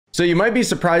So you might be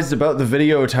surprised about the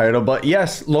video title, but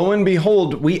yes, lo and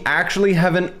behold, we actually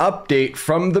have an update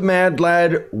from the mad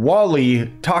lad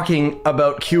Wally talking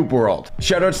about cubeworld.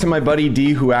 Shoutouts to my buddy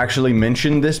D who actually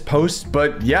mentioned this post,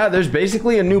 but yeah, there's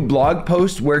basically a new blog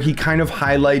post where he kind of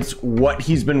highlights what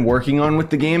he's been working on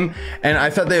with the game, and I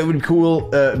thought that it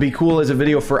would be cool as a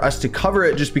video for us to cover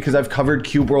it, just because I've covered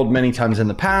cubeworld many times in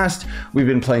the past. We've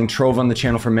been playing Trove on the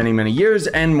channel for many years,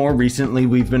 and more recently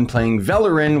we've been playing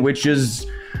Veloren, which is,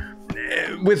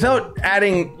 without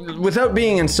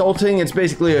being insulting, it's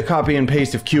basically a copy and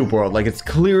paste of cubeworld. Like, it's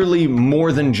clearly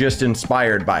more than just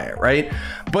inspired by it, right?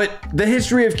 But the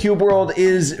history of cubeworld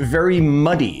is very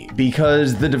muddy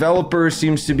because the developer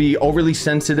seems to be overly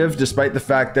sensitive, despite the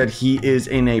fact that he is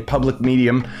in a public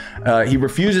medium. He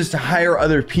refuses to hire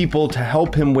other people to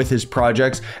help him with his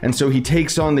projects, and so he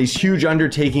takes on these huge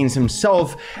undertakings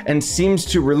himself and seems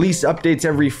to release updates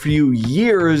every few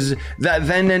years that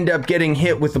then end up getting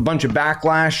hit with a bunch of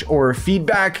backlash or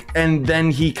feedback, and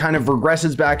then he kind of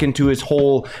regresses back into his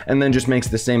hole and then just makes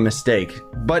the same mistake.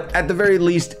 But at the very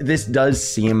least, this does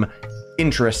seem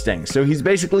interesting. So he's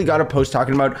basically got a post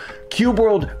talking about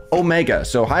cubeworld Omega.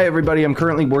 So hi everybody, I'm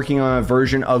currently working on a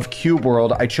version of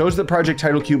cubeworld. I chose the project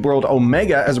title cubeworld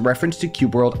Omega as a reference to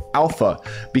cubeworld Alpha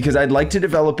because I'd like to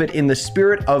develop it in the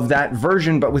spirit of that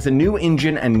version, but with a new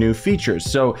engine and new features.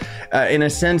 So in a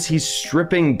sense, he's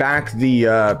stripping back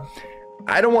the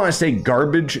I don't want to say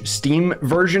garbage Steam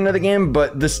version of the game,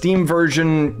 but the Steam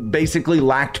version basically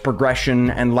lacked progression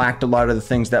and lacked a lot of the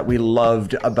things that we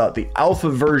loved about the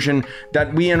alpha version,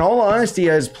 that we, in all honesty,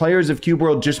 as players of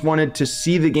cubeworld, just wanted to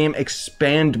see the game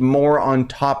expand more on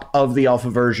top of the alpha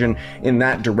version in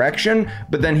that direction.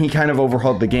 But then he kind of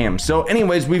overhauled the game. So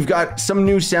anyways, we've got some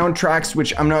new soundtracks,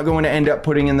 which I'm not going to end up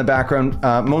putting in the background.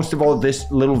 Most of all, this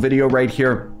little video right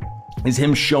here is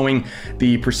him showing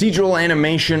the procedural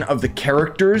animation of the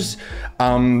characters.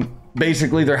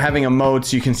 Basically, they're having a mode,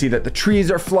 so you can see that the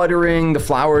trees are fluttering, the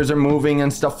flowers are moving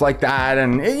and stuff like that,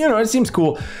 and you know, it seems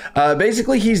cool.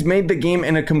 Basically, he's made the game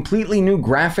in a completely new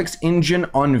graphics engine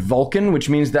on Vulkan, which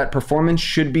means that performance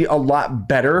should be a lot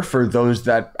better for those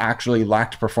that actually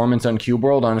lacked performance on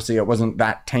cubeworld. Honestly, it wasn't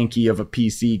that tanky of a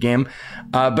PC game.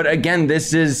 But again,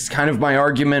 this is kind of my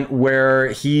argument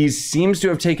where he seems to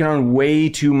have taken on way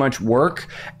too much work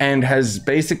and has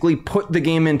basically put the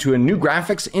game into a new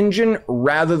graphics engine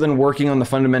rather than working on the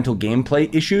fundamental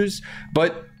gameplay issues.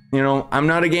 But you know, I'm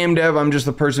not a game dev, I'm just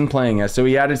the person playing it. So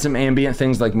he added some ambient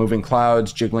things like moving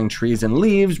clouds, jiggling trees and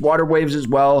leaves, water waves, as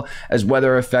well as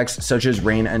weather effects such as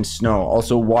rain and snow.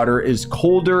 Also, water is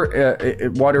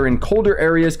colder. Water in colder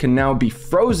areas can now be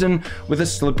frozen with a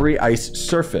slippery ice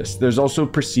surface. There's also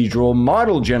procedural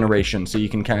model generation, so you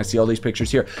can kind of see all these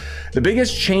pictures here. The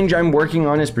biggest change I'm working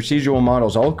on is procedural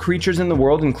models. All creatures in the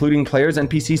world, including players,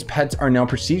 NPCs, pets, are now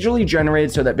procedurally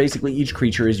generated so that basically each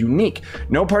creature is unique.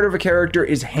 No part of a character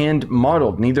is hand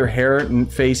modeled, neither hair,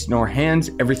 face, nor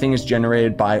hands. Everything is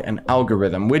generated by an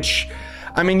algorithm, which,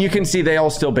 I mean, you can see they all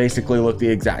still basically look the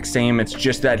exact same. It's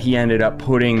just that he ended up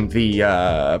putting the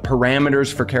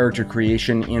parameters for character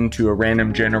creation into a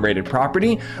random generated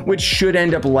property, which should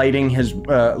end up lightening his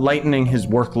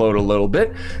workload a little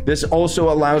bit. This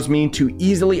also allows me to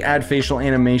easily add facial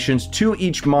animations to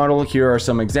each model. Here are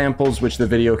some examples, which the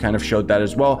video kind of showed that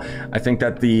as well. I think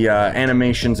that the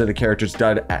animations of the characters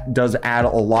does add a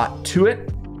lot to it.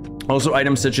 Also,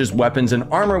 items such as weapons and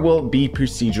armor will be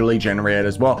procedurally generated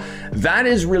as well. That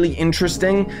is really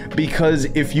interesting because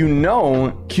if you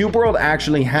know, cubeworld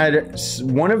actually had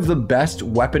one of the best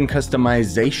weapon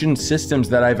customization systems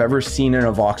that I've ever seen in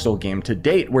a voxel game to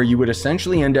date, where you would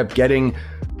essentially end up getting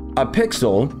a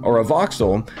pixel or a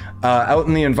voxel out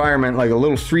in the environment, like a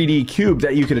little 3D cube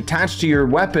that you could attach to your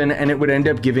weapon, and it would end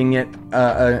up giving it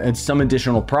some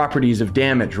additional properties of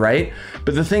damage, right?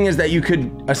 But the thing is that you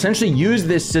could essentially use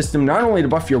this system not only to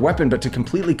buff your weapon, but to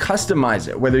completely customize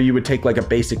it, whether you would take like a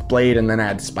basic blade and then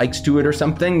add spikes to it or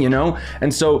something, you know?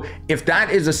 And so if that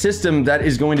is a system that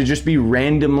is going to just be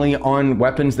randomly on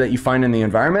weapons that you find in the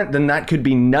environment, then that could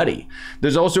be nutty.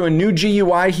 There's also a new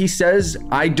GUI, he says.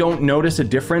 I don't notice a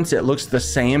difference. It looks the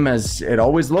same as it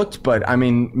always looked, but I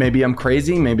mean, maybe I'm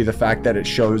crazy. Maybe the fact that it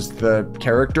shows the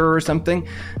character or something.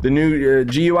 The new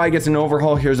GUI gets an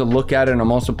overhaul. Here's a look at it. And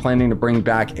I'm also planning to bring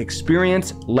back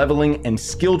experience, leveling, and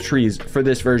skill trees for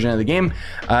this version of the game.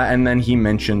 And then he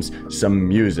mentions some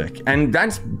music. And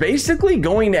that's basically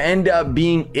going to end up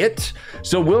being it.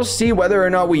 So we'll see whether or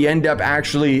not we end up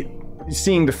actually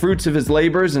seeing the fruits of his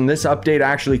labors and this update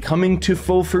actually coming to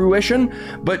full fruition.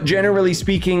 But generally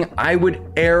speaking, I would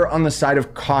err on the side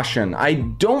of caution. I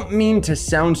don't mean to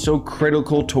sound so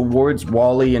critical towards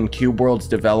Wally and cubeworld's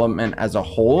development as a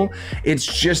whole. It's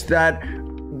just that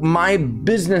my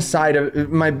business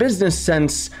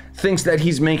sense thinks that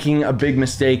he's making a big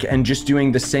mistake and just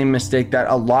doing the same mistake that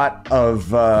a lot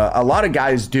of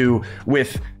guys do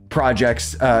with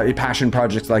projects, passion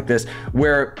projects like this,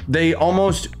 where they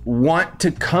almost want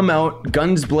to come out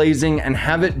guns blazing and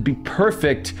have it be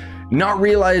perfect, not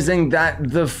realizing that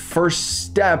the first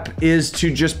step is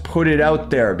to just put it out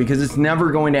there, because it's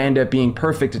never going to end up being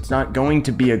perfect. It's not going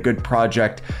to be a good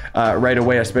project right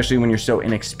away, especially when you're so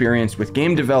inexperienced with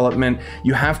game development.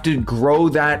 You have to grow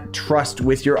that trust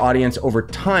with your audience over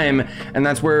time, and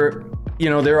that's where, you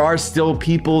know, there are still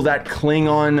people that cling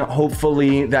on,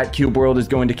 hopefully, that cubeworld is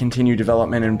going to continue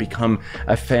development and become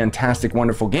a fantastic,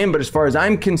 wonderful game. But as far as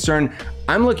I'm concerned,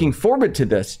 I'm looking forward to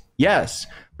this, yes.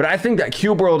 But I think that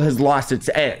cubeworld has lost its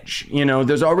edge. You know,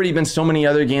 there's already been so many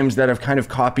other games that have kind of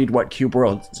copied what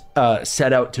cubeworld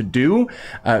set out to do.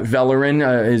 Veloren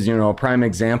is, you know, a prime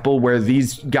example where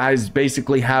these guys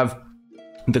basically have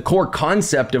the core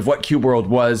concept of what cubeworld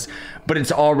was, but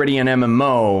it's already an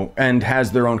MMO and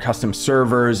has their own custom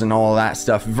servers and all that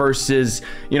stuff, versus,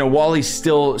 you know, Wally's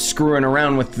still screwing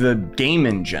around with the game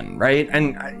engine, right?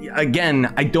 And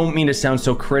again, I don't mean to sound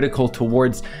so critical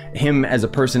towards him as a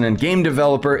person and game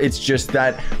developer. It's just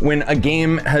that when a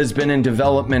game has been in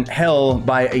development hell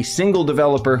by a single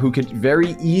developer who could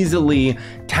very easily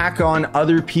tack on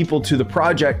other people to the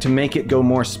project to make it go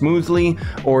more smoothly,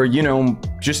 or, you know,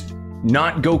 just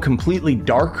not go completely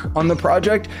dark on the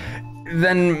project,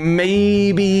 then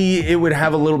maybe it would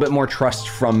have a little bit more trust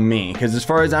from me. Because as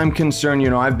far as I'm concerned,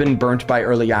 you know, I've been burnt by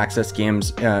early access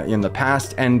games in the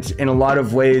past, and in a lot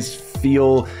of ways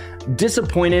feel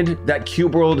disappointed that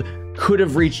cubeworld could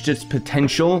have reached its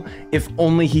potential if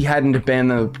only he hadn't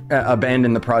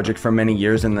abandoned the project for many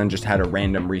years and then just had a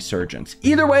random resurgence.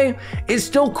 Either way, it's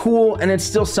still cool and it's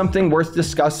still something worth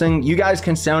discussing. You guys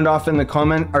can sound off in the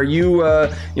comment. Are you,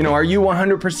 you know, are you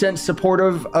 100%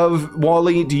 supportive of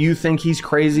Wally? Do you think he's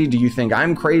crazy? Do you think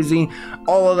I'm crazy?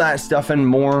 All of that stuff and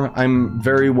more, I'm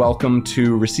very welcome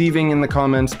to receiving in the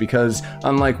comments, because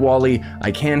unlike Wally,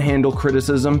 I can handle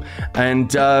criticism.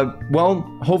 And well,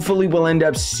 hopefully we'll end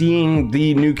up seeing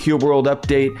the new cubeworld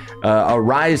update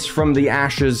arise from the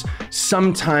ashes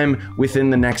sometime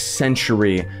within the next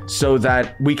century, so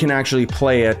that we can actually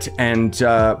play it and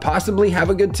possibly have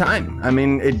a good time. I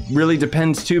mean, it really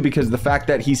depends too, because the fact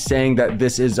that he's saying that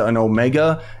this is an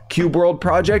Omega cubeworld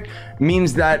project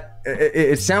means that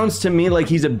it sounds to me like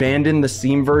he's abandoned the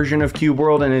Steam version of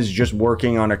cubeworld and is just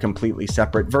working on a completely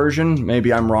separate version.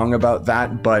 Maybe I'm wrong about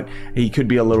that, but he could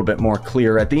be a little bit more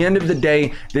clear. At the end of the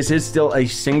day, this is still a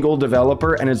single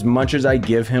developer, and as much as I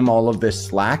give him all of this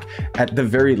slack, at the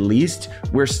very least,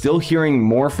 we're still hearing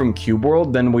more from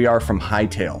cubeworld than we are from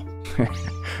Hytale.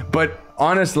 But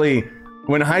honestly,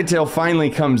 when Hytale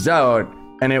finally comes out,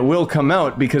 and it will come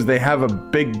out because they have a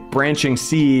big branching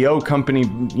CEO company,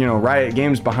 you know, Riot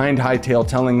Games behind Hytale,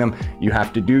 telling them, you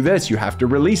have to do this, you have to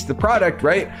release the product,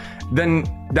 right? Then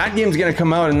that game's gonna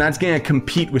come out and that's gonna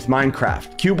compete with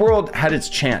Minecraft. cubeworld had its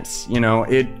chance, you know,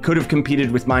 it could have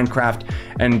competed with Minecraft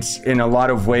and in a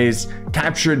lot of ways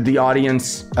captured the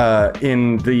audience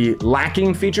in the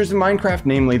lacking features of Minecraft,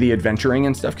 namely the adventuring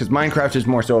and stuff, because Minecraft is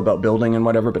more so about building and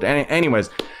whatever. But anyways,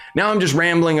 now I'm just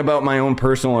rambling about my own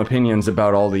personal opinions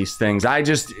about all these things.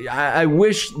 I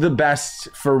wish the best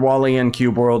for Wally and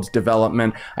cubeworld's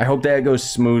development. I hope that it goes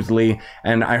smoothly,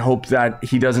 and I hope that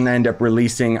he doesn't end up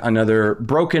releasing another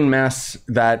broken mess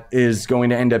that is going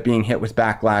to end up being hit with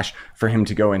backlash for him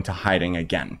to go into hiding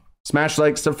again. Smash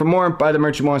like, sub for more, buy the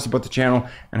merch you want, support the channel,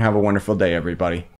 and have a wonderful day, everybody.